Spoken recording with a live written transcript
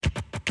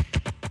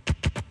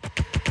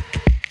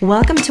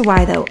Welcome to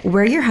Why Though.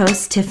 We're your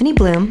hosts, Tiffany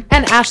Bloom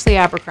and Ashley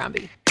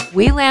Abercrombie.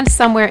 We land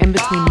somewhere in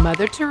between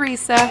Mother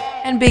Teresa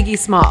and Biggie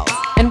Smalls,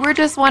 and we're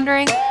just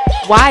wondering,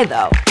 why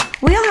though?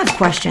 We all have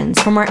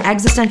questions, from our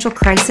existential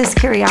crisis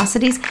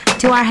curiosities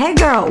to our, hey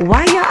girl,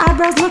 why your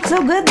eyebrows look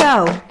so good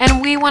though?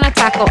 And we want to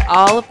tackle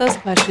all of those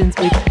questions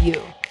with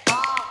you.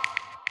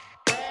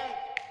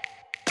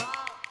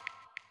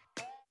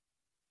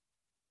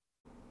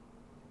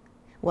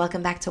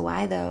 Welcome back to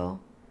Why Though.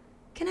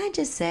 Can I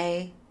just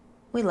say,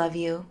 we love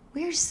you.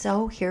 We are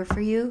so here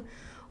for you.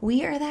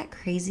 We are that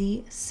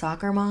crazy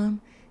soccer mom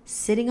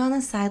sitting on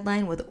the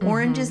sideline with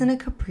oranges and a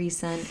Capri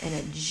Sun and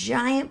a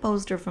giant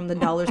poster from the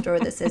dollar store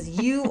that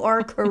says, you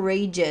are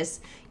courageous,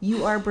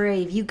 you are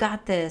brave, you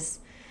got this.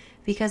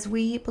 Because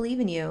we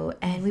believe in you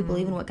and we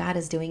believe in what God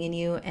is doing in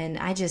you. And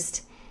I'm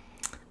just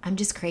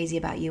crazy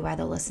about you, Why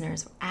Though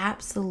listeners.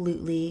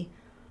 Absolutely,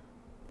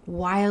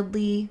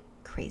 wildly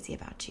crazy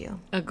about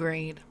you.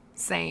 Agreed.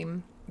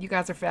 Same. You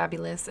guys are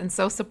fabulous and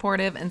so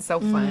supportive and so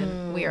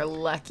fun. We are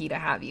lucky to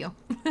have you.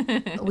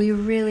 We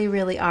really,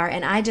 really are.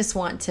 And I just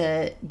want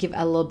to give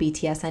a little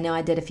BTS. I know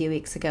I did a few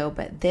weeks ago,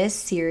 but this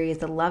series,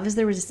 the Love is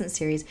the Resistance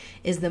series,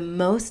 is the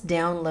most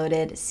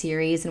downloaded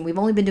series. And we've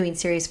only been doing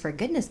series for,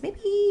 goodness, maybe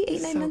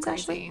 8-9 months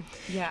actually.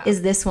 Yeah.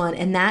 Is this one.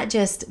 And that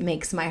just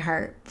makes my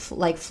heart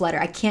like flutter.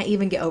 I can't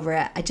even get over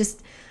it. I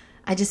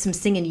just am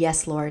singing,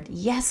 yes, Lord.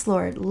 Yes,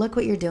 Lord. Look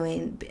what you're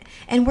doing.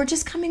 And we're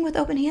just coming with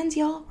open hands,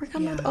 y'all. We're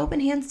coming with open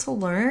hands to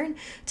learn,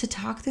 to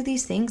talk through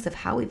these things of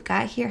how we've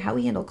got here, how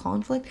we handle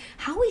conflict,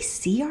 how we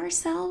see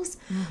ourselves.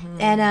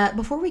 And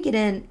before we get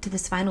into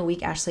this final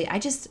week, Ashley,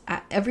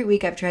 every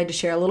week I've tried to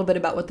share a little bit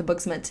about what the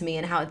book's meant to me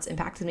and how it's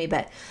impacted me.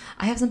 But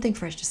I have something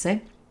fresh to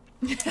say.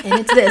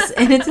 And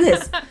it's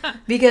this.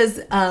 Because,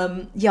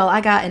 y'all, I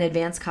got an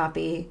advance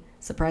copy.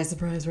 Surprise,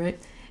 surprise, right?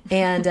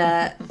 And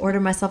ordered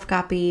myself a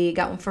copy,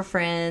 got one for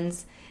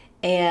friends,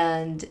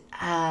 and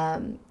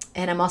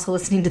I'm also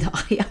listening to the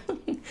audio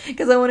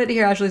because I wanted to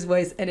hear Ashley's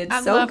voice, and it's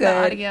so good.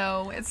 I love the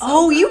audio. It's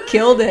so good. You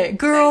killed it,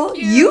 girl!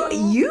 Thank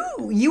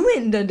you. You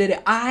went and did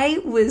it.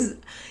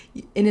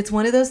 And it's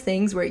one of those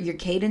things where your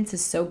cadence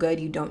is so good,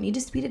 you don't need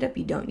to speed it up,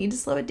 you don't need to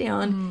slow it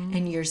down,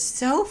 and you're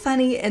so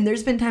funny. And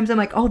there's been times I'm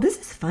like, oh, this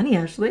is funny,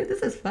 Ashley.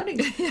 This is funny.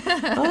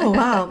 Oh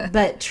wow!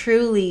 But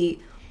truly,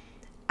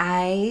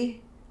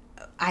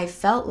 I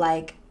felt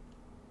like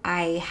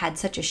I had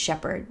such a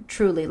shepherd,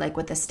 truly, like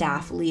with the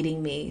staff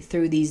leading me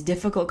through these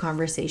difficult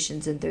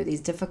conversations and through these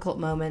difficult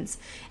moments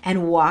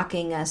and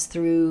walking us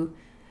through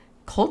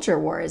culture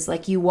wars.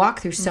 Like, you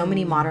walk through so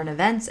many modern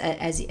events,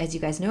 as you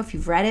guys know, if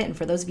you've read it, and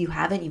for those of you who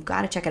haven't, you've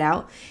got to check it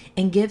out,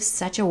 and give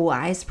such a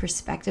wise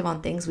perspective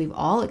on things we've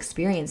all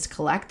experienced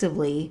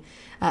collectively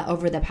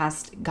over the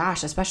past,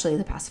 especially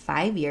the past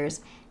 5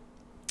 years.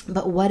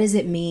 But what does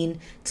it mean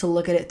to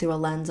look at it through a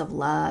lens of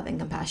love and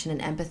compassion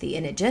and empathy?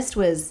 And it just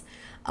was,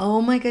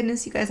 oh my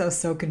goodness, you guys, I was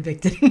so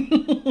convicted.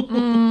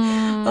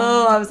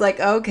 Oh, I was like,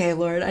 okay,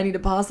 Lord, I need to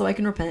pause so I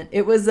can repent.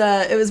 It was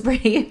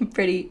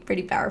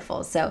pretty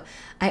powerful. So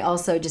I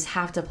also just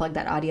have to plug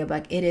that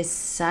audiobook. It is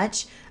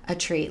such a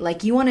treat.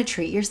 Like, you want to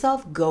treat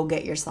yourself, go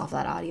get yourself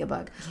that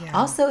audiobook. Yeah.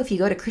 Also, if you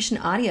go to Christian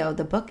Audio,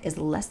 the book is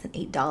less than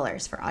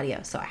 $8 for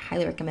audio. So I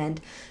highly recommend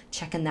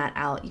checking that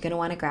out. You're going to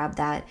want to grab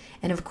that.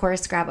 And of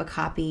course, grab a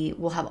copy.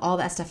 We'll have all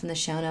that stuff in the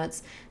show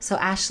notes. So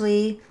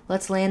Ashley,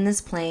 let's land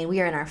this plane. We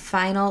are in our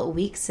final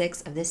week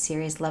 6 of this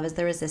series, Love is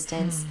the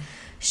Resistance.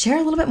 Share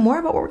a little bit more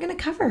about what we're going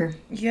to cover.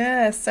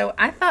 Yeah, so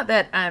I thought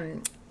that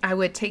I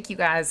would take you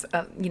guys,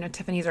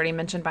 Tiffany's already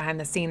mentioned behind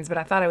the scenes, but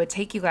I thought I would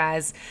take you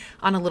guys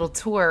on a little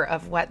tour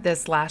of what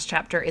this last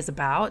chapter is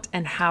about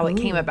and how it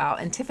came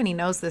about. And Tiffany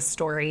knows this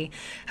story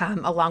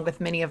along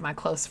with many of my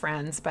close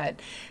friends, but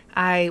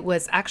I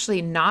was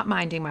actually not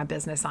minding my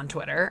business on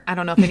Twitter. I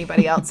don't know if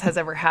anybody else has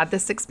ever had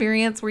this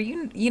experience where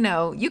you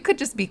could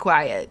just be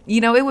quiet.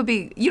 It would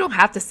be, you don't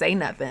have to say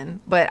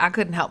nothing, but I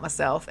couldn't help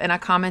myself. And I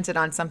commented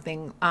on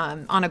something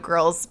on a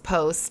girl's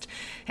post,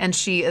 and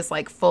she is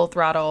like full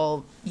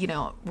throttle,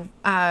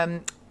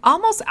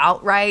 almost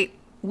outright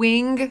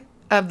wing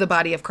of the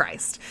body of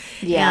Christ.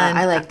 Yeah, and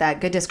I like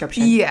that. Good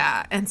description.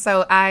 Yeah. And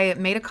so I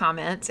made a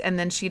comment, and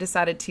then she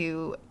decided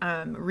to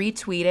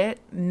retweet it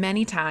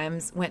many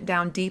times, went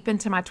down deep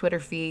into my Twitter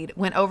feed,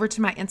 went over to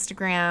my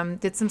Instagram,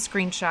 did some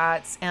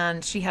screenshots,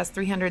 and she has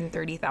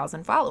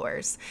 330,000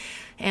 followers.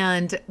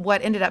 And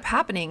what ended up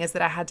happening is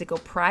that I had to go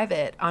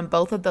private on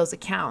both of those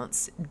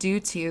accounts due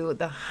to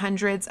the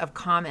hundreds of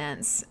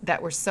comments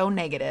that were so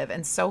negative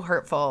and so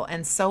hurtful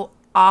and so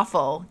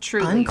awful,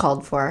 truly.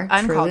 Uncalled for.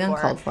 Truly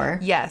uncalled for.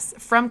 Yes,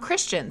 from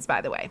Christians,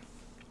 by the way.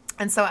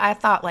 And so I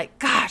thought, like,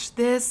 gosh,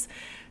 this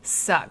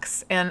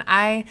sucks. And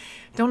I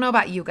don't know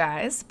about you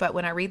guys, but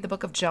when I read the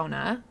book of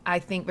Jonah, I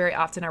think very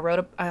often, I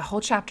wrote a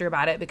whole chapter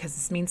about it because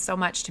this means so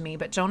much to me,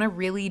 but Jonah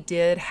really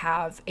did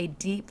have a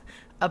deep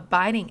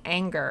abiding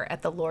anger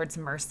at the Lord's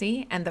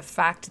mercy and the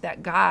fact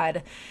that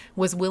God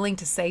was willing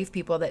to save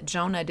people that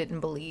Jonah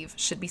didn't believe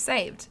should be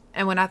saved.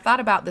 And when I thought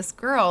about this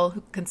girl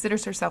who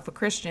considers herself a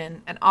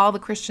Christian and all the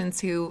Christians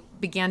who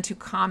began to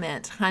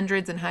comment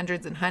hundreds and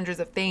hundreds and hundreds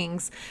of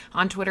things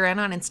on Twitter and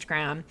on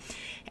Instagram,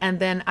 and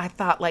then I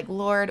thought, like,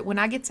 Lord, when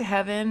I get to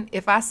heaven,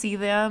 if I see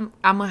them,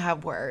 I'm going to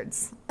have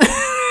words.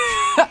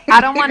 I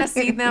don't want to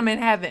see them in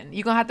heaven.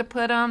 You're going to have to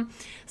put them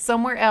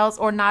somewhere else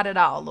or not at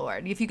all,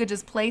 Lord. If you could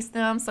just place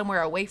them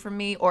somewhere away from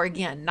me, or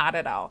again, not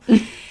at all.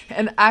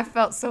 And I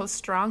felt so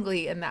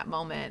strongly in that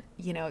moment,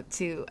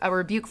 to a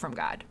rebuke from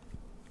God.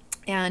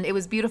 And it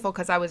was beautiful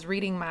because I was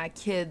reading my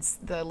kids,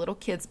 the little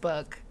kids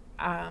book,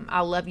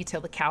 I'll Love You Till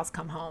the Cows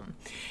Come Home.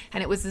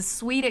 And it was this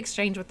sweet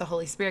exchange with the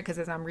Holy Spirit, because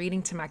as I'm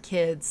reading to my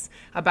kids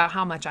about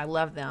how much I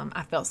love them,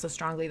 I felt so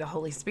strongly the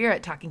Holy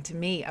Spirit talking to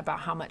me about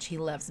how much he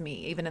loves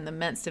me, even in the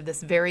midst of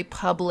this very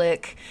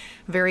public,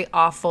 very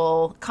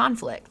awful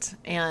conflict.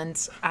 And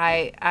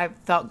I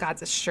felt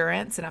God's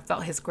assurance, and I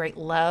felt his great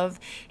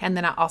love. And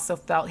then I also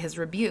felt his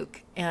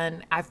rebuke.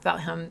 And I felt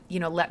him,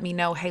 let me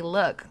know, hey,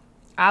 look,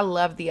 I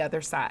love the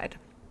other side.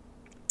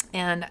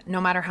 And no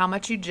matter how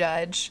much you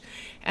judge,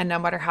 and no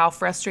matter how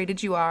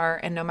frustrated you are,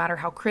 and no matter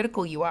how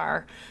critical you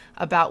are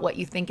about what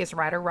you think is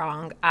right or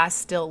wrong, I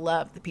still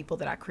love the people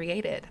that I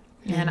created.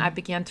 Mm-hmm. And I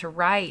began to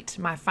write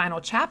my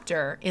final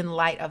chapter in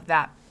light of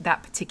that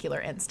particular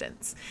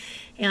instance.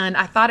 And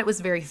I thought it was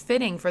very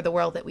fitting for the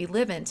world that we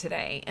live in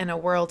today, in a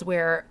world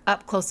where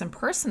up close and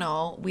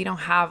personal, we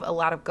don't have a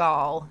lot of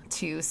gall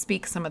to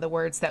speak some of the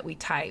words that we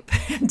type,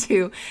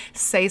 to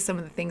say some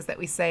of the things that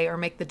we say, or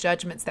make the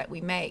judgments that we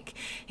make.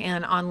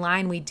 And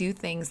online, we do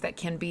things that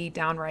can be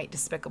downright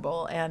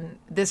despicable. And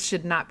this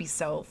should not be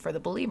so for the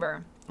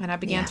believer. And I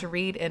began to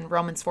read in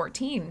Romans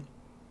 14.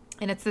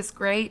 And it's this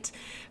great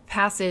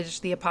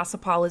passage the Apostle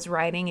Paul is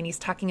writing, and he's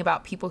talking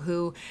about people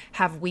who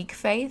have weak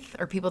faith,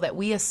 or people that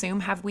we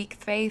assume have weak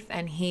faith.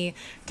 And he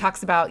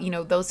talks about,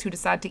 those who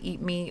decide to eat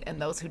meat and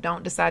those who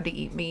don't decide to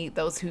eat meat,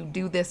 those who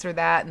do this or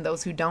that and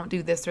those who don't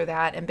do this or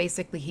that. And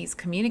basically he's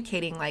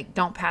communicating, like,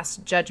 don't pass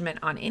judgment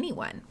on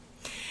anyone.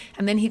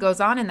 And then he goes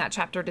on in that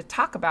chapter to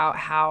talk about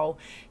how,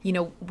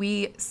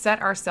 we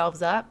set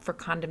ourselves up for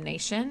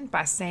condemnation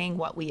by saying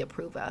what we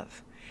approve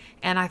of.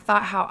 And I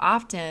thought, how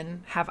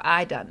often have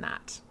I done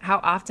that? How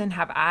often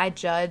have I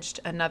judged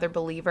another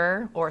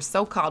believer, or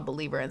so-called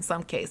believer in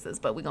some cases,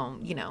 but we're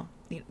going to,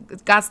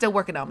 God's still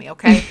working on me,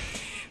 okay?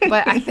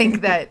 But I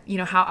think that,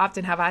 how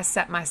often have I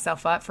set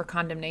myself up for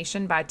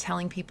condemnation by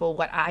telling people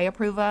what I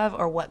approve of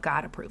or what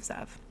God approves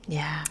of?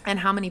 Yeah. And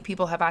how many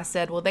people have I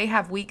said, well, they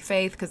have weak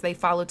faith because they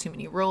follow too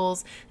many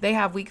rules. They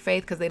have weak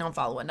faith because they don't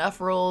follow enough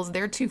rules.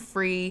 They're too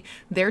free.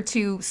 They're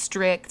too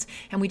strict.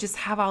 And we just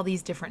have all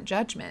these different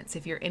judgments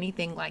if you're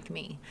anything like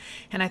me.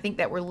 And I think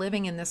that we're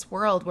living in this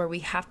world where we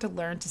have to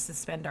learn to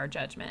suspend our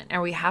judgment,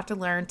 and we have to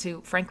learn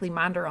to, frankly,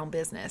 mind our own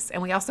business.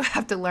 And we also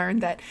have to learn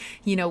that,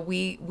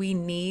 we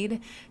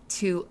need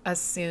to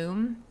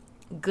assume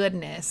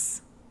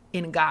goodness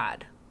in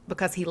God,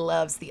 because he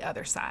loves the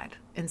other side.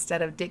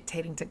 Instead of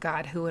dictating to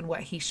God who and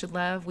what he should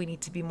love, we need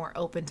to be more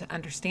open to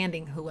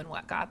understanding who and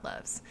what God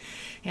loves.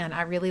 And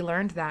I really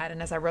learned that. And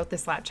as I wrote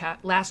this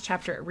last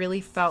chapter, it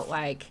really felt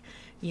like,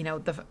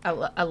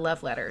 a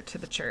love letter to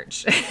the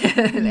church,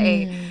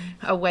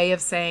 a way of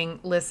saying,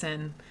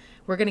 listen,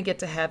 we're going to get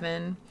to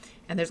heaven,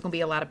 and there's going to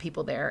be a lot of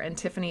people there. And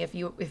Tiffany, if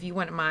you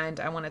wouldn't mind,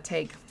 I want to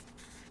take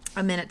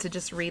a minute to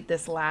just read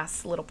this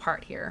last little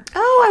part here.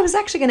 Oh, I was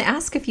actually going to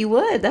ask if you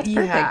would. That's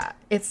perfect. Yeah.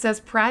 It says,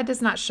 pride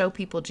does not show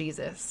people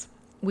Jesus.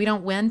 We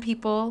don't win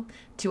people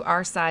to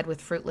our side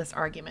with fruitless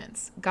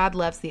arguments. God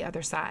loves the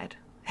other side.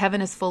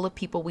 Heaven is full of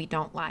people we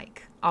don't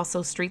like.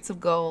 Also streets of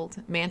gold,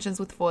 mansions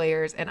with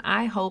foyers, and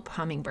I hope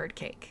hummingbird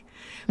cake.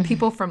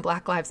 People from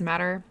Black Lives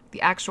Matter,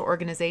 the actual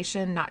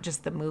organization, not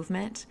just the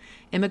movement,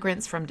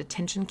 immigrants from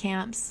detention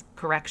camps,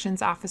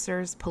 corrections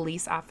officers,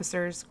 police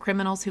officers,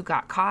 criminals who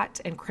got caught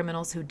and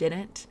criminals who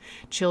didn't,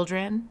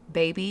 children,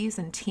 babies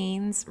and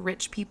teens,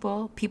 rich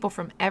people, people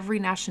from every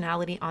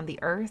nationality on the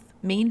earth,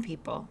 mean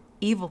people,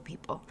 evil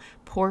people,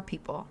 poor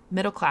people,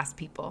 middle-class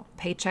people,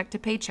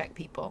 paycheck-to-paycheck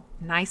people,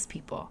 nice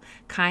people,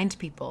 kind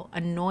people,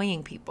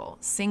 annoying people,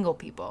 single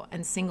people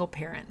and single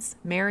parents,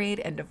 married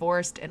and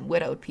divorced and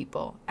widowed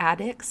people,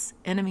 addicts,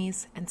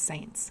 enemies, and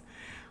saints,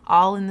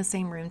 all in the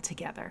same room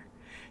together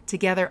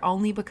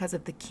only because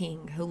of the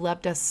King who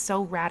loved us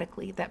so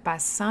radically that by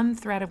some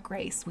thread of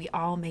grace, we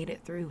all made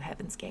it through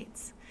heaven's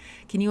gates.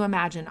 Can you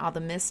imagine all the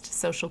missed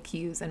social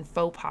cues and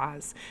faux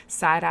pas,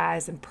 side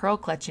eyes, and pearl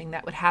clutching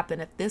that would happen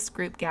if this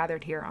group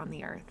gathered here on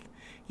the earth?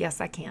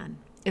 Yes, I can.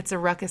 It's a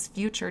ruckus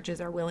few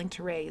churches are willing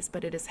to raise,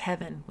 but it is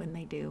heaven when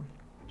they do.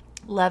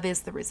 Love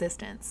is the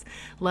resistance.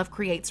 Love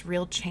creates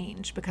real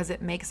change because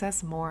it makes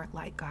us more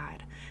like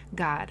God,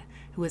 God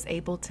who is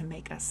able to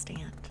make us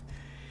stand.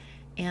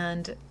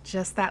 And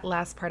just that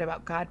last part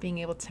about God being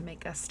able to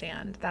make us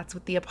stand. That's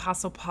what the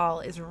Apostle Paul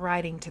is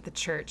writing to the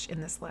church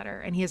in this letter.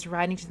 And he is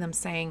writing to them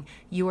saying,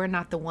 you are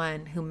not the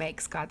one who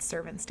makes God's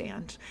servant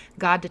stand.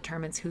 God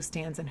determines who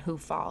stands and who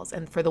falls.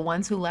 And for the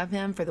ones who love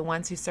him, for the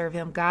ones who serve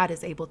him, God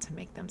is able to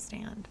make them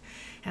stand.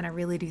 And I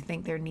really do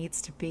think there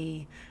needs to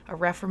be a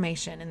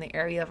reformation in the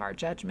area of our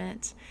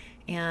judgment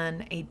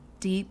and a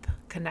deep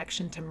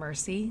connection to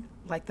mercy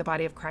like the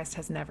body of Christ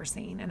has never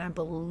seen. And I'm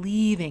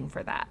believing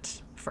for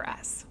that for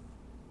us.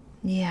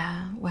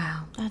 Yeah,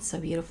 wow, that's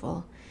so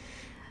beautiful.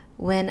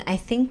 When I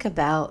think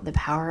about the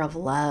power of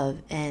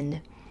love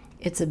and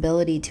its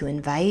ability to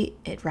invite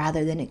it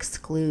rather than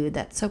exclude,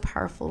 that's so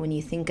powerful when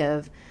you think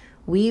of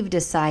we've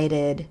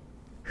decided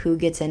who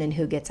gets in and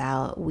who gets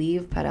out.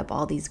 We've put up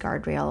all these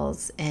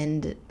guardrails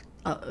and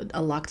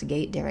a locked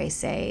gate, dare I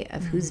say,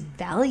 of who's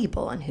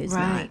valuable and who's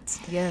not.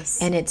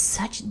 Yes. And it's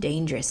such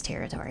dangerous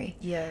territory.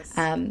 Yes.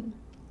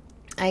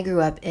 I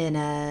grew up in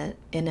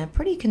a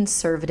pretty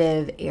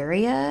conservative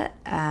area,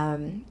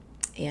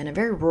 in a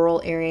very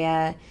rural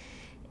area,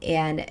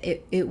 and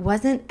it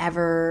wasn't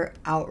ever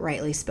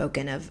outrightly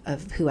spoken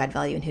of who had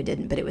value and who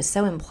didn't, but it was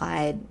so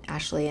implied,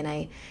 Ashley. And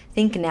I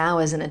think now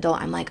as an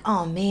adult, I'm like,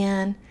 oh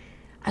man,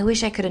 I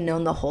wish I could have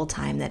known the whole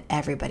time that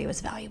everybody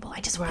was valuable.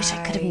 I just wish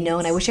I could have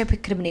known. I wish I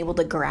could have been able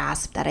to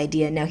grasp that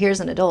idea. Now,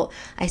 here's an adult.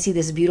 I see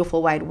this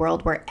beautiful wide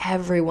world where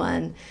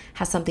everyone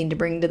has something to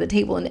bring to the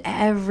table and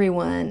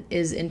everyone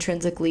is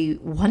intrinsically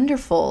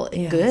wonderful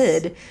and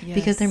good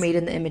because they're made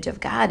in the image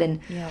of God.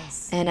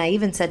 And I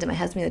even said to my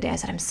husband the other day, I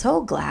said, I'm so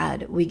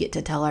glad we get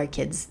to tell our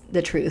kids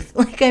the truth.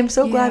 Like, I'm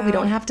so glad we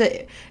don't have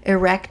to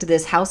erect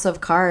this house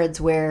of cards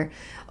where,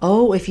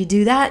 oh, if you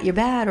do that, you're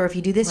bad, or if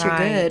you do this, you're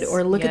good,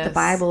 or look at the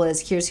Bible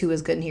as here's who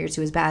is good and here's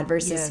who is bad,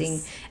 versus seeing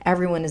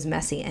everyone is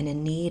messy and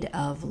in need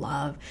of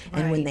love.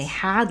 And when they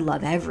had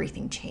love,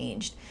 everything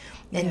changed.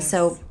 And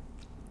so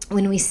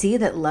when we see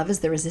that love is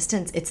the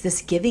resistance, it's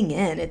this giving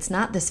in. It's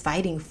not this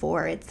fighting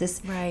for. It's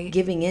this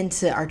giving in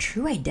to our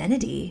true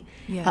identity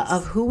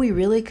of who we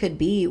really could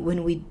be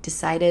when we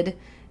decided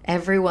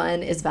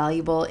everyone is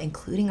valuable,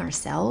 including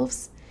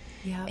ourselves.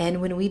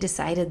 And when we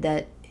decided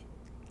that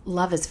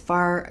love is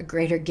far a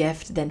greater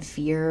gift than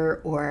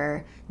fear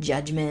or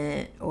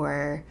judgment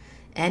or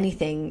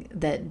anything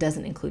that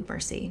doesn't include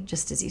mercy,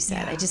 just as you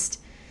said.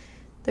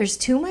 There's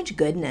too much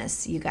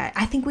goodness, you guys.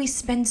 I think we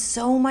spend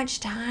so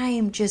much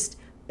time just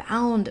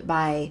bound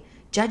by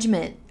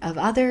judgment of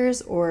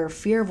others or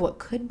fear of what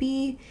could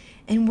be,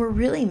 and we're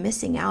really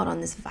missing out on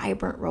this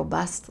vibrant,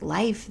 robust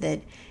life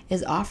that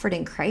is offered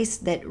in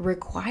Christ that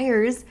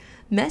requires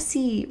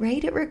messy,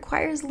 right? It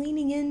requires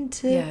leaning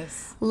into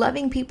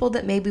loving people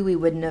that maybe we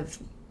wouldn't have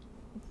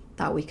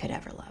thought we could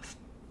ever love.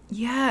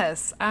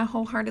 Yes, I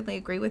wholeheartedly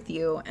agree with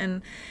you.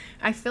 And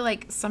I feel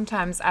like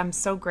sometimes I'm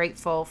so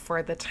grateful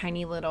for the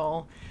tiny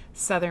little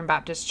Southern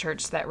Baptist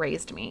church that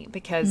raised me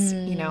because,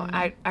 you know,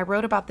 I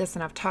wrote about this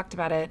and I've talked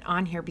about it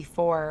on here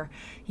before,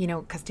 you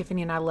know, because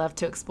Tiffany and I love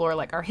to explore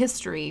like our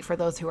history for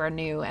those who are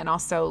new. And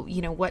also,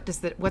 you know, what's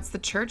the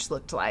church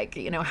looked like?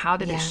 You know, how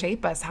did it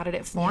shape us? How did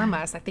it form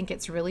us? I think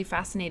it's really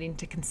fascinating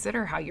to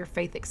consider how your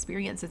faith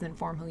experiences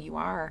inform who you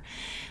are.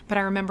 But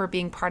I remember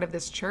being part of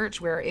this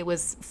church where it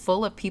was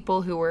full of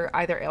people who were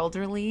either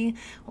elderly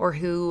or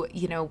who,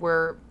 you know,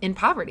 were in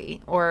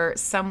poverty or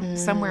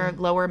somewhere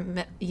lower,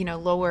 you know,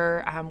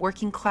 lower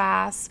working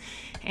class.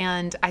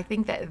 And I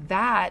think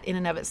that in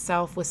and of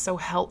itself was so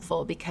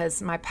helpful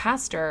because my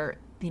pastor,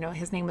 you know,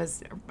 his name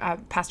was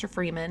Pastor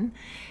Freeman,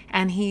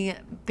 and he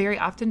very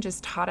often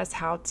just taught us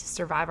how to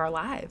survive our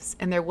lives.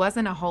 And there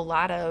wasn't a whole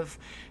lot of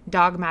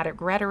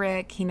dogmatic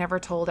rhetoric. He never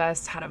told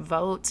us how to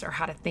vote or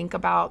how to think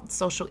about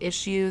social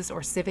issues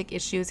or civic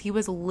issues. He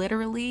was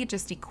literally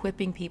just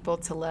equipping people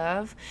to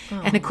love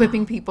and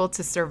equipping people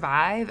to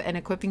survive and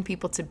equipping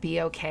people to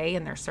be okay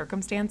in their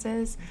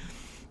circumstances.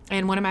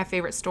 And one of my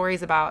favorite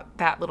stories about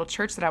that little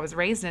church that I was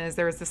raised in is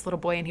there was this little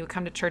boy and he would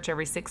come to church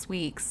every 6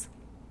 weeks.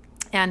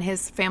 And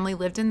his family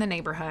lived in the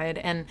neighborhood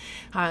and,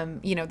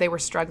 you know, they were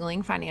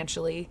struggling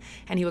financially.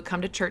 And he would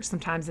come to church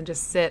sometimes and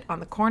just sit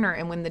on the corner.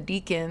 And when the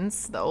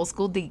deacons, the old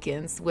school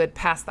deacons, would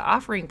pass the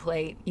offering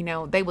plate, you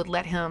know, they would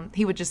let him,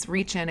 he would just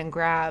reach in and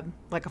grab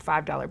like a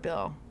 $5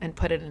 bill and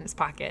put it in his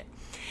pocket.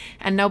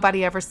 And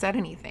nobody ever said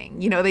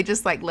anything. You know, they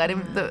just like let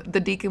him, the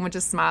deacon would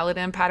just smile at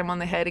him, pat him on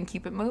the head and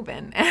keep it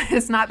moving. And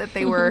it's not that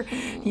they were,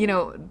 you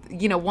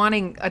know,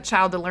 wanting a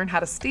child to learn how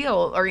to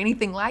steal or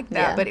anything like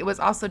that. But it was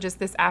also just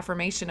this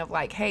affirmation of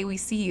like, hey, we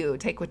see you,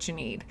 take what you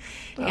need.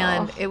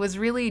 And it was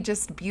really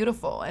just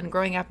beautiful. And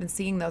growing up and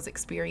seeing those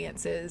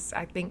experiences,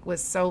 I think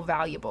was so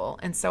valuable.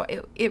 And so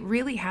it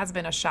really has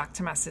been a shock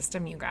to my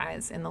system, you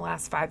guys, in the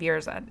last 5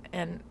 years.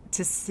 And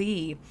to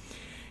see,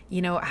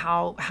 you know,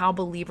 how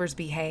believers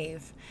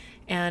behave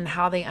and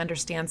how they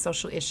understand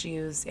social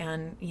issues,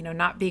 and, you know,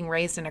 not being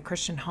raised in a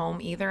Christian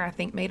home either, I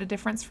think made a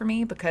difference for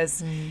me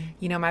because,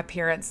 you know, my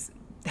parents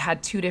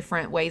had two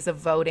different ways of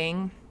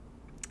voting.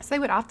 So they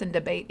would often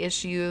debate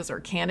issues or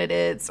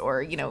candidates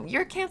or,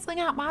 you're canceling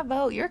out my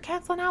vote, you're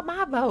canceling out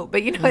my vote.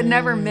 But, it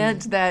never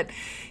meant that,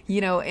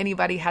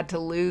 anybody had to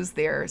lose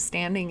their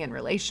standing in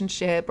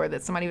relationship or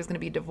that somebody was going to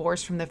be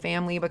divorced from the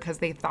family because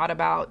they thought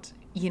about,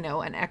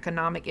 an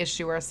economic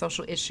issue or a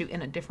social issue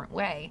in a different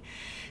way.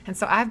 And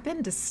so I've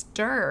been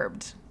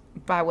disturbed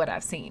by what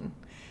I've seen.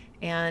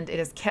 And it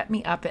has kept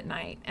me up at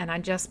night. And I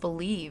just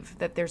believe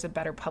that there's a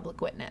better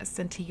public witness.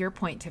 And to your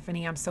point,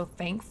 Tiffany, I'm so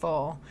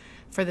thankful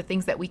for the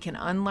things that we can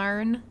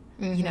unlearn,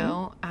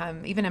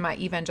 even in my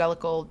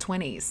evangelical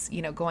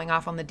 20s, going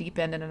off on the deep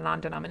end in a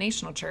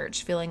non-denominational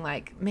church, feeling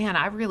like, man,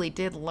 I really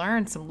did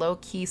learn some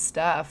low-key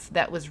stuff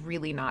that was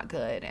really not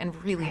good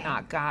and really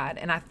not God.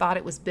 And I thought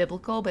it was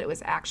biblical, but it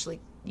was actually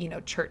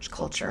church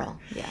culture. Cultural,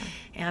 yeah.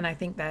 And I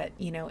think that,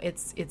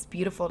 it's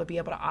beautiful to be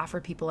able to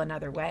offer people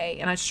another way.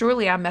 And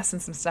I'm messing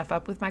some stuff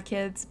up with my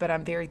kids, but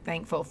I'm very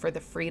thankful for the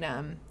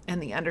freedom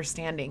and the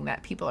understanding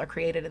that people are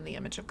created in the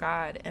image of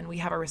God. And we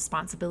have a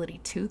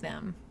responsibility to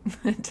them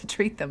to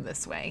treat them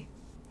this way.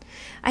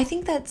 I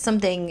think that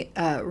something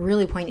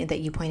really poignant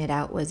that you pointed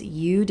out was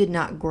you did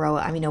not grow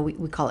up. I mean,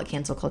 we call it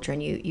cancel culture,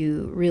 and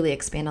you really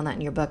expand on that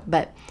in your book.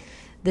 But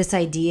this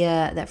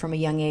idea that from a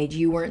young age,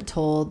 you weren't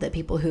told that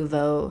people who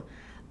vote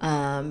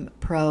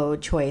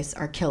pro-choice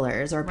are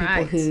killers, or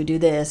people who do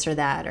this or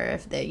that, or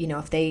if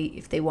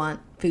they want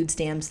food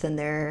stamps, then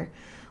they're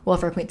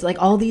welfare queens. Like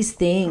all these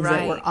things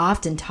that were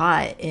often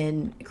taught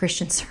in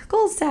Christian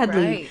circles,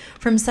 sadly,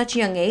 from such a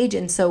young age.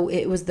 And so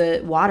it was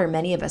the water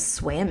many of us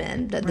swam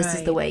in, that this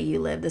is the way you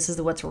live, this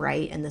is what's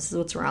right, and this is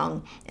what's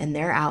wrong, and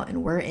they're out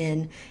and we're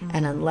in.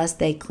 And unless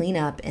they clean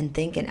up and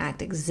think and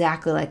act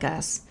exactly like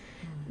us,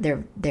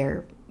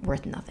 they're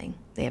worth nothing.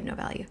 They have no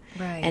value.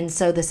 Right. And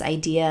so this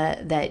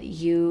idea that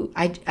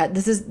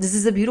this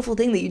is a beautiful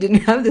thing that you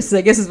didn't have this,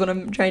 I guess is what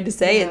I'm trying to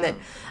say. Yeah. And that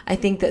I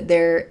think that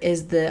there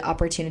is the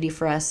opportunity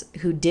for us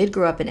who did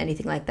grow up in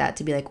anything like that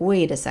to be like,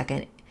 wait a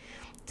second,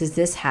 does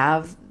this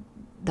have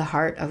the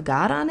heart of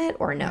God on it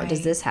or no? Right.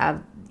 Does this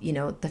have,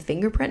 the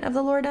fingerprint of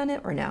the Lord on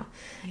it or no?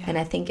 Yeah. And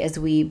I think as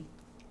we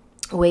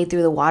wade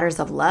through the waters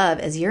of love,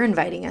 as you're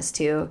inviting us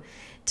to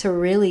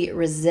really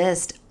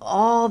resist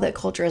all that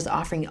culture is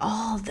offering,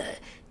 all the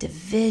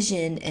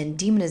division and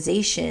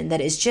demonization that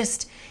is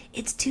just,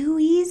 it's too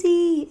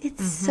easy.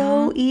 It's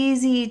so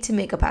easy to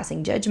make a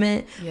passing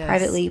judgment,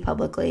 privately,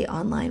 publicly,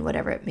 online,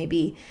 whatever it may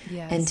be.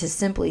 Yes. And to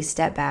simply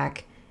step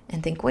back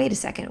and think, wait a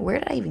second, where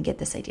did I even get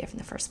this idea from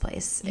the first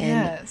place?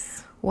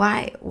 Yes. And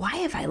why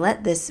have I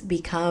let this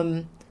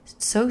become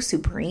so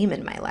supreme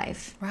in my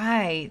life?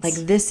 Right. Like,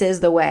 this is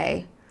the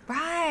way.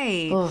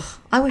 Right. Ugh,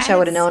 I wish I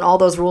would have known all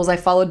those rules I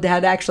followed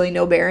had actually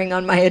no bearing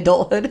on my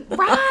adulthood.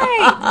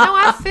 Right. No,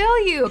 I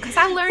feel you. Because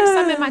I learned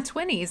some in my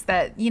 20s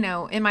that,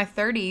 in my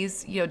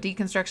 30s,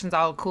 deconstruction's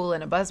all cool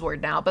and a buzzword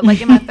now. But like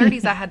in my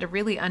 30s, I had to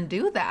really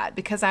undo that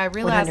because I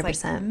realized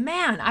 100%. like,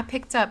 man, I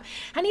picked up,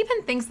 and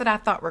even things that I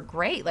thought were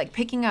great, like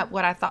picking up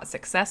what I thought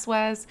success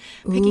was,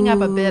 picking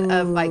up a bit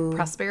of like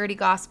prosperity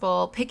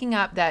gospel, picking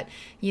up that,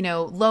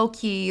 low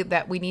key,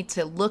 that we need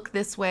to look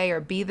this way or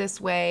be this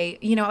way.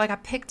 Like I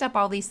picked up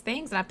all these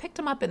things and I picked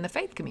them up in the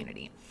faith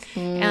community.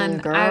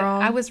 And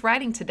I was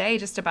writing today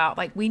just about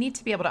like we need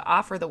to be able to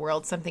offer the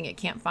world something it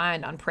can't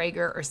find on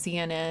Prager or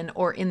CNN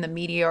or in the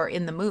media or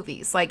in the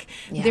movies. Like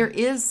there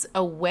is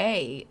a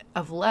way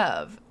of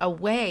love, a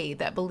way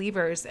that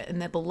believers in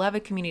the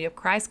beloved community of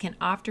Christ can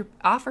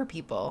offer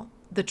people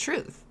the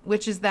truth,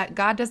 which is that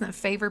God doesn't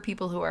favor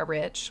people who are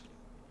rich.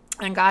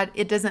 And God,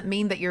 it doesn't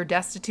mean that you're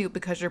destitute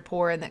because you're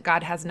poor and that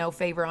God has no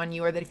favor on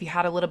you, or that if you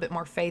had a little bit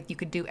more faith, you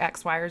could do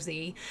X, Y, or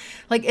Z.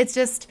 Like, it's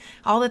just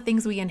all the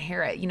things we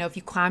inherit. If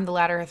you climb the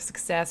ladder of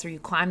success or you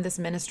climb this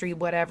ministry,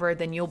 whatever,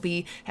 then you'll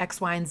be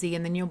X, Y, and Z,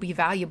 and then you'll be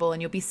valuable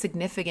and you'll be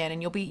significant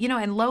and you'll be,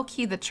 and low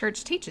key, the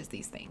church teaches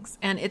these things.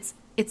 And it's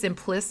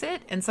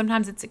implicit and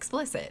sometimes it's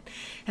explicit.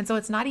 And so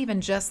it's not even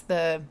just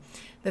the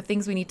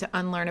things we need to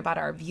unlearn about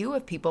our view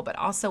of people, but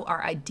also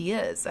our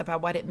ideas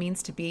about what it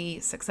means to be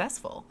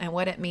successful and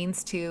what it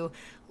means to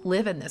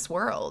live in this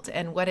world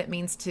and what it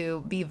means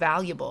to be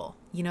valuable.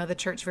 The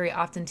church very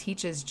often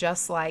teaches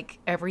just like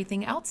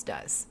everything else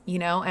does,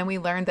 and we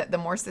learn that the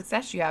more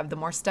success you have, the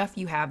more stuff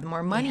you have, the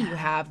more money you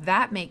have,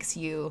 that makes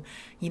you,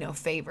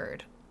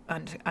 favored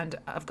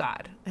of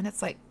God. And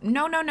it's like,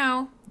 no.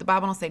 The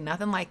Bible don't say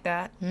nothing like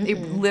that. It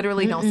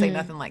literally don't say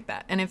nothing like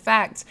that. And in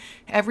fact,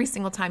 every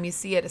single time you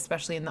see it,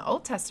 especially in the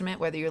Old Testament,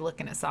 whether you're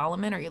looking at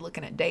Solomon or you're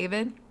looking at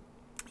David,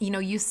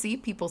 you see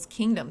people's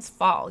kingdoms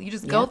fall. You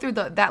just go through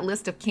that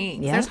list of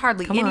kings. There's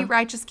hardly any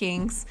righteous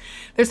kings.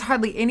 There's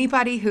hardly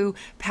anybody who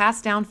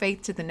passed down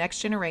faith to the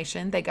next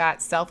generation. They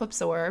got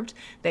self-absorbed.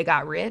 They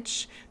got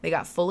rich. They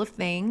got full of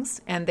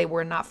things, and they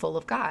were not full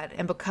of God.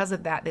 And because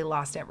of that, they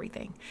lost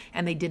everything.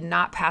 And they did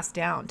not pass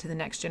down to the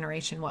next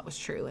generation what was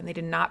true. And they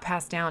did not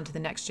pass down to the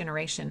next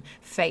generation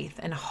faith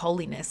and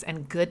holiness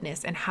and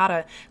goodness and how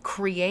to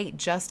create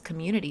just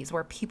communities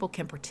where people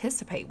can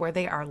participate, where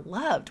they are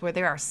loved, where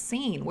they are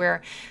seen,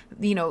 where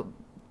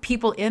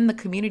people in the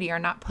community are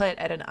not put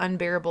at an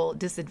unbearable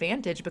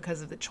disadvantage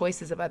because of the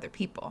choices of other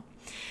people.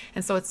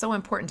 And so it's so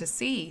important to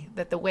see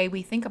that the way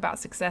we think about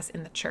success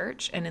in the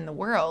church and in the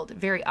world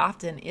very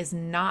often is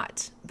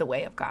not the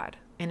way of God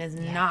and is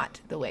not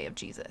the way of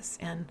Jesus.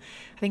 And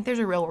I think there's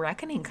a real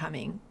reckoning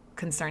coming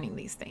concerning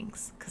these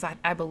things, because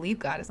I believe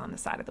God is on the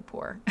side of the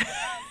poor.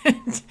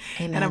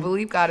 And I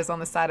believe God is on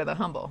the side of the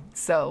humble.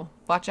 So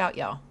watch out,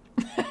 y'all.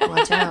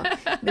 Watch out.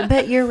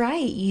 But you're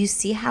right. You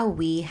see how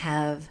we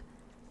have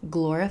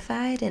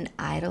glorified and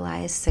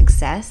idolized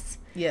success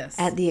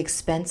at the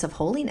expense of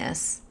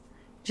holiness,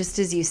 just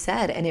as you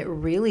said. And it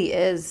really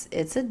is,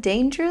 it's a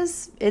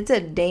dangerous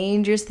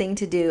thing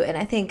to do. And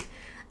I think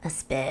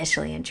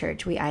especially in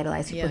church, we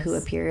idolize people who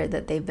appear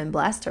that they've been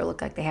blessed or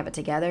look like they have it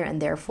together,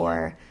 and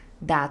therefore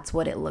that's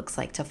what it looks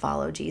like to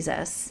follow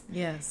Jesus.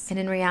 Yes. And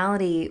in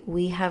reality,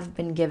 we have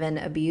been given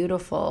a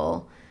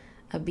beautiful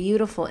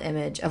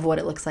image of what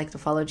it looks like to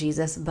follow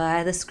Jesus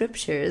by the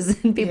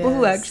scriptures and people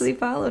who actually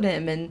followed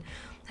him, and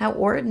how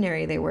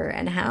ordinary they were,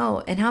 and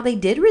how they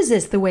did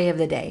resist the way of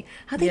the day,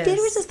 how they did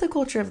resist the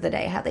culture of the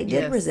day, how they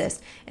did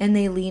resist, and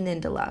they lean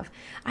into love.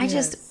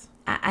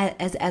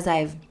 As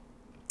I've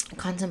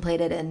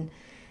contemplated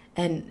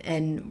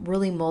and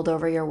really mulled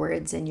over your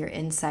words and your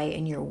insight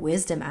and your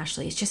wisdom,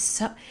 Ashley, it's just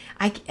so,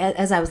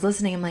 as I was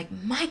listening, I'm like,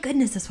 my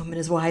goodness, this woman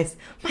is wise.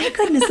 My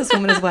goodness, this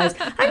woman is wise.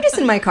 I'm just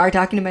in my car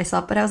talking to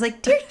myself, but I was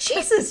like, dear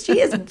Jesus, she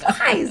is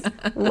wise.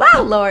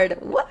 Wow, Lord,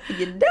 what are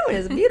you doing?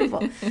 It's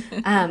beautiful.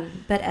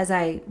 But as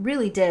I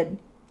really did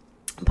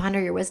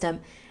ponder your wisdom,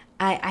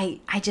 I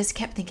just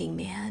kept thinking,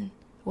 man,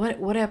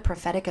 what a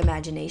prophetic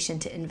imagination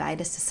to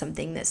invite us to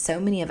something that so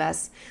many of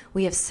us,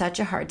 we have such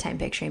a hard time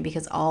picturing,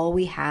 because all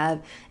we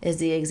have is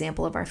the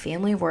example of our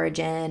family of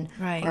origin,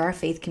 or our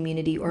faith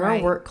community, or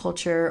our work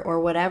culture, or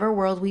whatever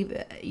world we've,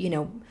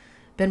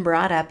 been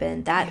brought up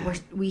in,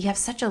 that we have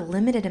such a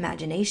limited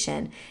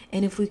imagination.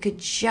 And if we could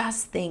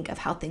just think of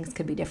how things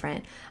could be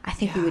different, I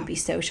think we would be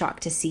so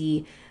shocked to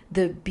see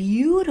the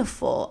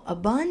beautiful,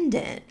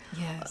 abundant,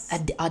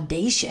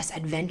 audacious,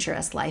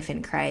 adventurous life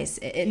in Christ.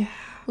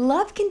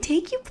 Love can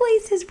take you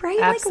places, right?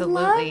 Absolutely.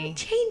 Like, love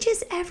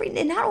changes everything.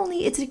 And not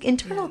only it's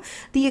internal,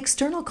 the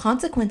external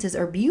consequences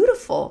are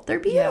beautiful. They're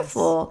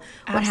beautiful.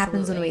 What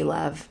happens when we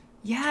love?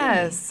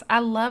 Yes, I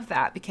love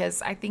that,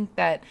 because I think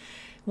that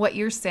what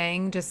you're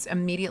saying, just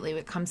immediately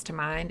what comes to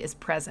mind is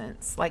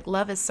presence. Like,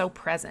 love is so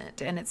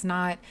present, and it's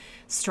not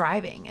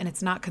striving, and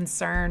it's not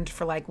concerned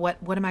for like, what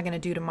am I going to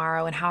do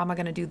tomorrow, and how am I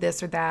going to do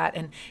this or that?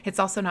 And it's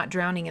also not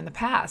drowning in the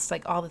past,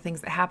 like all the things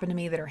that happen to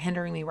me that are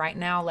hindering me right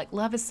now. Like,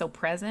 love is so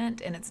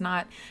present, and it's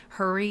not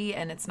hurry,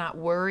 and it's not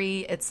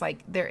worry. It's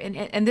like there,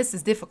 and this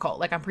is difficult.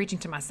 Like, I'm preaching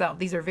to myself.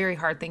 These are very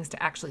hard things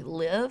to actually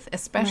live,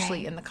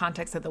 especially in the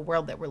context of the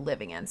world that we're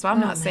living in. So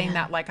I'm not saying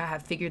that like I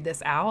have figured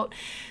this out,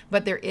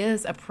 but there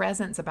is a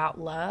presence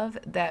about love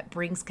that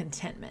brings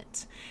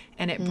contentment,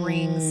 and it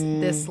brings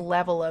this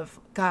level of,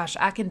 gosh,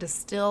 I can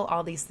distill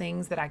all these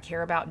things that I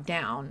care about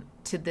down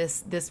to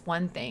this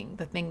one thing,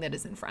 the thing that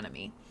is in front of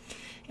me.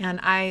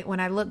 And when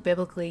I look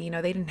biblically,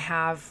 they didn't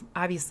have,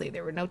 obviously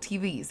there were no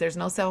TVs, there's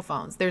no cell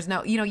phones, there's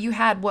no, you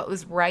had what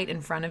was right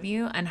in front of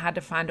you, and had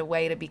to find a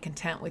way to be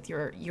content with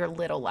your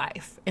little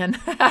life. And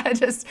I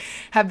just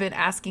have been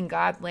asking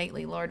God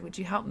lately, Lord, would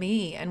you help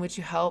me? And would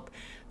you help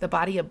the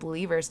body of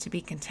believers to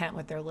be content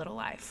with their little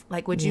life?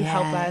 Like, would you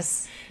help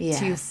us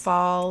to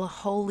fall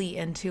wholly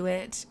into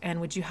it?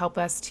 And would you help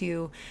us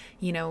to,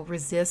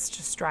 resist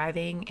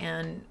striving,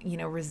 and,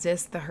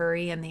 resist the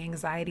hurry and the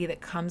anxiety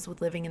that comes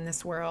with living in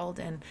this world?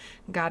 And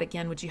God,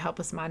 again, would you help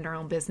us mind our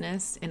own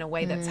business in a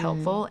way that's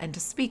helpful, and to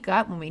speak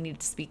up when we need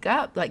to speak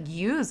up? Like,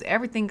 use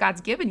everything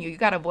God's given you. You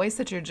got a voice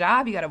at your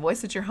job. You got a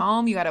voice at your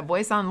home. You got a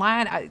voice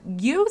online.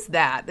 Use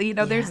that.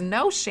 There's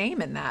no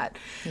shame in that,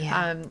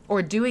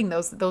 or doing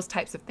those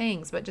types of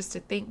things. But just to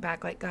think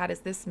back, like, God,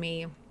 is this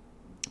me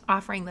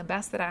offering the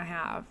best that I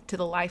have to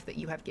the life that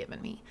you have given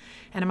me?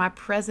 And am I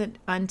present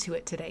unto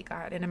it today,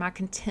 God? And am I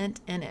content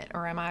in it?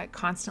 Or am I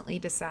constantly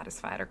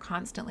dissatisfied, or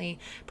constantly,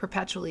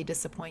 perpetually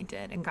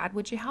disappointed? And God,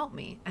 would you help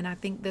me? And I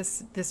think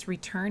this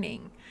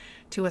returning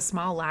to a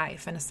small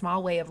life and a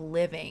small way of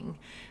living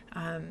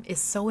is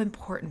so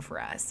important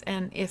for us.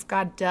 And if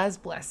God does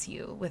bless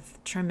you with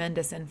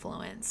tremendous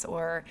influence,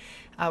 or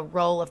a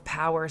role of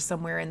power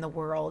somewhere in the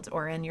world,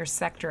 or in your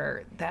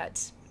sector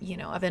that,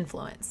 of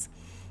influence,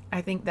 I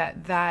think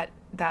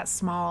that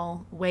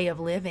small way of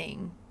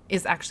living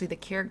is actually the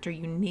character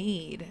you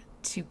need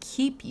to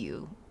keep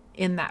you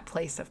in that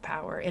place of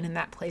power and in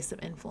that place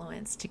of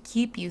influence, to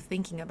keep you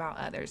thinking about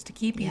others, to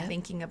keep you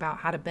thinking about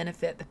how to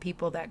benefit the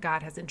people that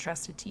God has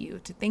entrusted to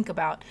you, to think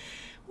about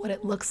what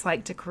it looks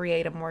like to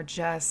create a more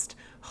just,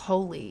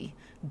 holy,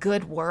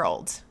 good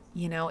world.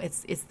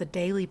 It's the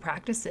daily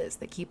practices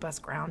that keep us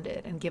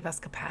grounded and give us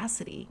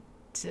capacity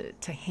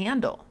to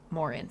handle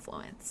more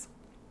influence.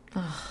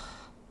 Oh,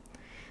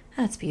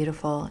 that's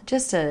beautiful.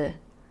 Just a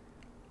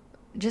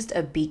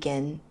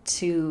beacon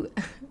to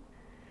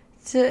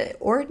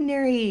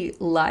ordinary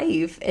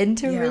life, and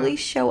to really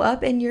show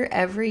up in your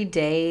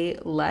everyday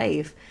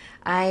life.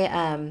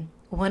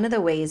 one of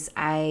the ways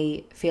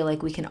I feel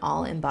like we can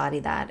all embody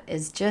that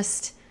is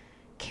just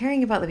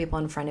caring about the people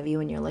in front of you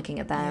when you're looking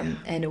at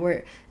them.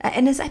 Yeah.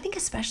 And I think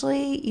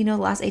especially, the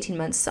last 18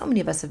 months, so many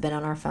of us have been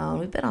on our phone.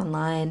 We've been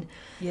online.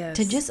 Yes.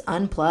 To just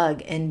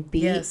unplug and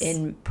be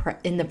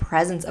in the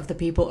presence of the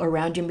people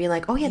around you and be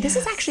like, oh yeah, this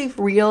is actually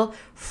real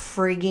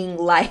frigging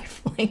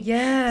life. Like,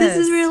 this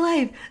is real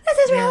life. This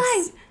is real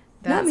life.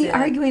 Not me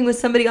arguing with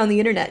somebody on the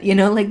internet,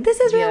 like this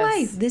is real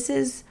life. This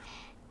is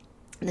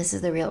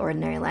the real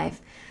ordinary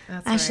life.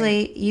 That's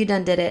Ashley, right. You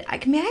done did it.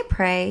 May I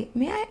pray?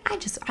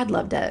 I'd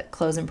love to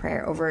close in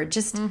prayer over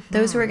just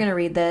those who are going to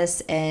read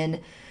this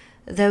and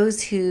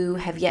those who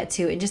have yet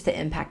to, and just the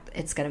impact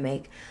it's going to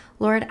make.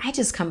 Lord, I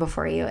just come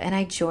before you and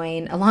I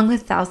join along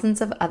with thousands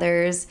of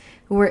others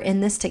who are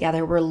in this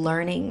together. We're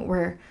learning.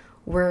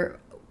 We're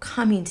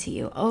coming to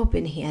you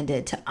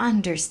open-handed to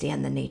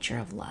understand the nature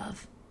of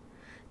love,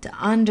 to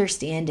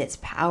understand its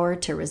power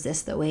to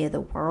resist the way of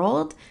the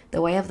world,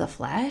 the way of the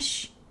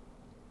flesh.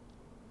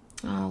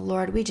 Oh,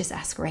 Lord, we just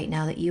ask right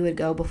now that you would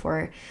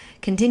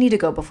continue to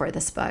go before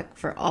this book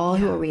for all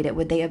who will read it.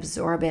 Would they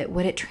absorb it?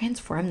 Would it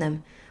transform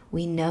them?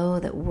 We know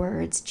that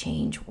words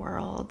change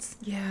worlds.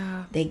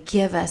 Yeah. They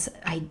give us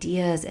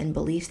ideas and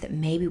beliefs that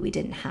maybe we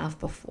didn't have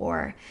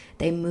before.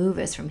 They move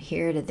us from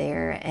here to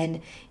there.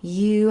 And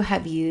you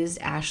have used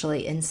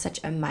Ashley in such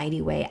a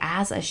mighty way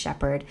as a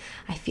shepherd.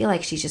 I feel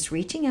like she's just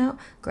reaching out,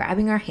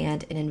 grabbing our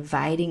hand, and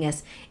inviting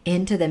us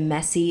into the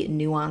messy,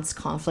 nuanced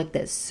conflict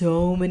that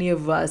so many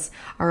of us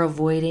are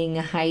avoiding,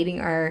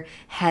 hiding our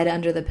head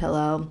under the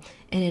pillow,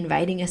 and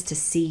inviting us to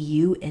see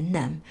you in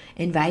them,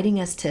 inviting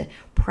us to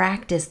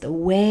practice the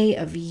way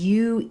of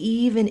you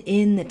even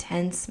in the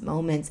tense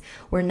moments.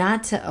 We're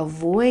not to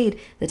avoid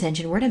the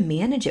tension. We're to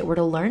manage it. We're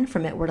to learn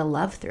from it. We're to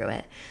love through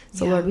it.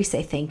 So Lord, we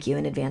say thank you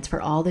in advance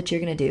for all that you're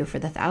going to do, for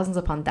the thousands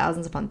upon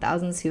thousands upon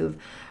thousands who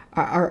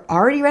are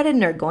already read it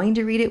and are going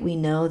to read it. We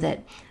know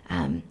that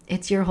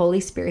it's your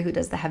Holy Spirit who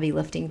does the heavy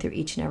lifting through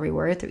each and every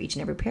word, through each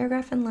and every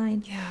paragraph and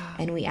line. Yeah.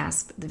 And we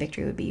ask the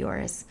victory would be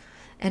yours.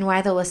 And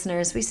why the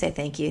listeners, we say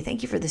thank you.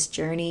 Thank you for this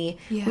journey.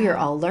 Yeah. We are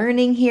all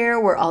learning here.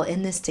 We're all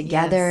in this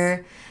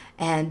together. Yes.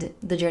 And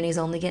the journey is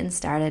only getting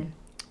started.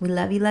 We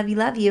love you, love you,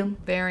 love you.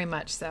 Very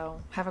much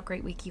so. Have a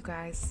great week, you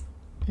guys.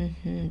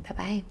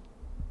 Bye-bye.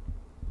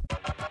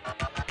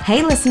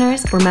 Hey,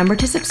 listeners, remember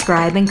to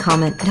subscribe and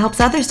comment. It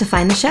helps others to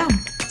find the show.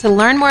 To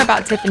learn more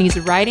about Tiffany's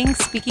writing,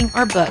 speaking,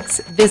 or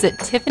books, visit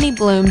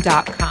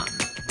TiffanyBloom.com.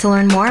 To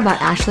learn more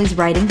about Ashley's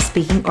writing,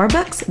 speaking, or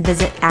books,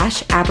 visit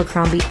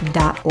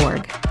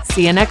ashabercrombie.org.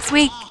 See you next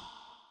week.